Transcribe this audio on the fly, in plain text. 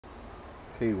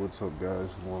Hey, what's up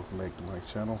guys, and welcome back to my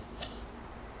channel.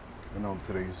 And on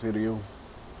today's video,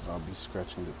 I'll be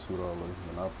scratching the $2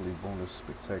 Monopoly bonus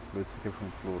spectacular ticket from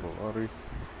Florida Lottery.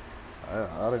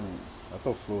 I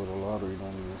thought Florida Lottery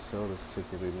don't even sell this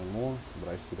ticket anymore,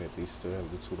 but I see that they still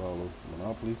have the $2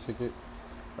 Monopoly ticket.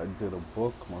 I did a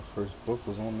book. My first book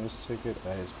was on this ticket.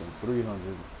 I had spent $300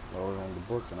 on the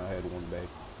book, and I had won back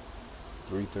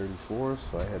 $334,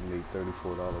 so I had made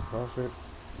 $34 profit.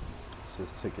 It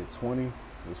says ticket 20.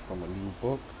 It's from a new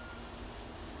book.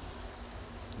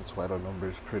 That's why the number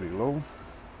is pretty low.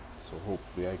 So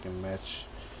hopefully I can match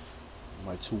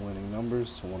my two winning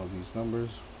numbers to one of these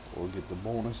numbers, or get the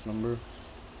bonus number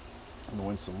and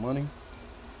win some money.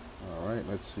 Alright,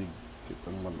 let's see. Get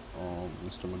the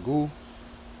Mr. Magoo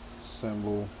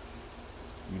symbol.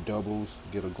 You doubles,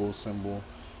 get a gold symbol.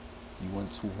 You win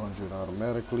 200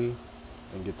 automatically.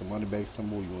 And get the money back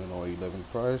symbol. You win all 11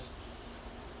 prize.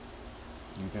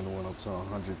 You can win up to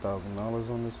 $100,000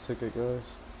 on this ticket, guys.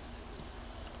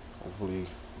 Hopefully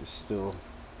it's still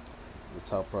the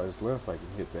top prize left. I can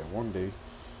hit that one day.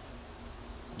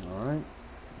 Alright,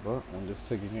 but when this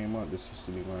ticket came out, this used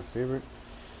to be my favorite.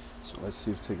 So let's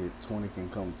see if ticket 20 can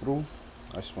come through.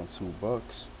 I spent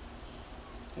 $2,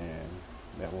 and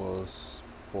that was,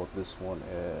 bought this one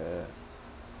at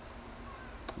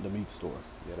the meat store.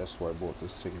 Yeah, that's where I bought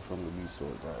this ticket, from the meat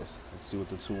store, guys. Let's see what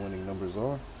the two winning numbers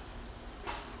are.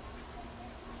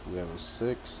 We have a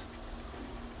 6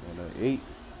 and an 8.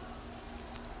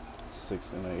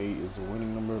 6 and an 8 is a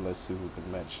winning number. Let's see who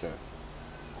can match that.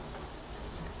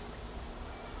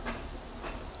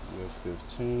 We have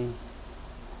 15.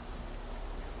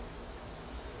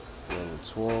 We have a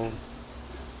 12.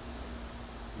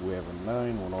 We have a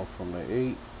 9, one off from the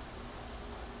 8.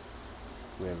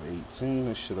 We have 18.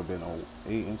 It should have been an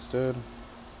 8 instead.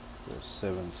 We have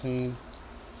 17.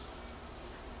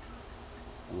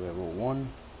 We have a 1.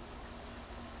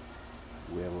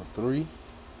 We have a 3.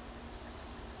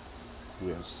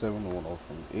 We have 7, one off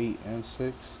from 8 and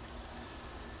 6.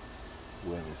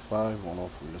 We have a 5, one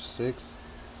off from the 6.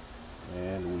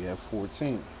 And we have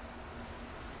 14.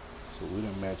 So we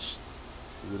didn't match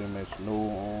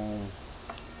no,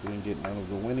 we didn't get none of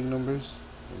the winning numbers.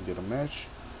 We didn't get a match.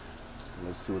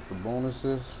 Let's see what the bonus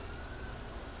is.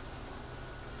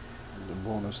 The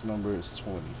bonus number is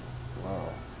 20.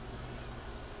 Wow.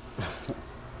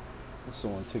 So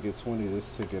on ticket 20,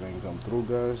 this ticket ain't come through,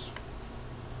 guys.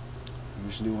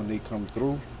 Usually when they come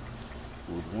through,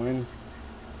 we would win.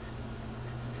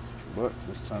 But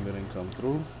this time it didn't come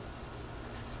through.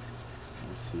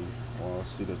 Let's see. Well, I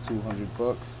see the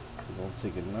 $200 is on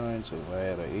ticket 9. So if I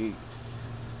had an 8,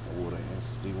 I would have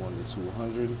instantly won the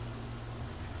 200.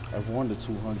 I've won the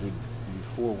 200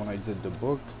 before when I did the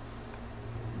book,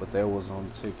 but that was on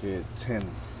ticket 10.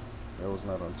 That was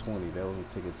not on 20. That was on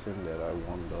ticket 10 that I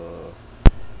won the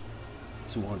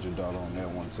 $200 on that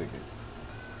one ticket.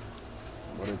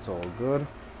 But it's all good,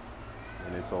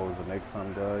 and it's always the next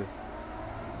time, guys.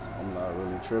 I'm not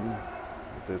really tripping.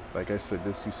 This, like I said,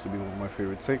 this used to be one of my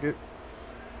favorite tickets.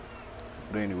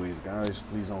 But anyways, guys,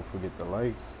 please don't forget to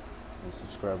like and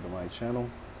subscribe to my channel.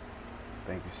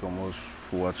 Thank you so much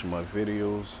for watching my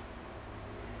videos,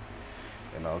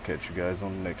 and I'll catch you guys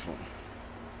on the next one.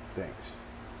 Thanks.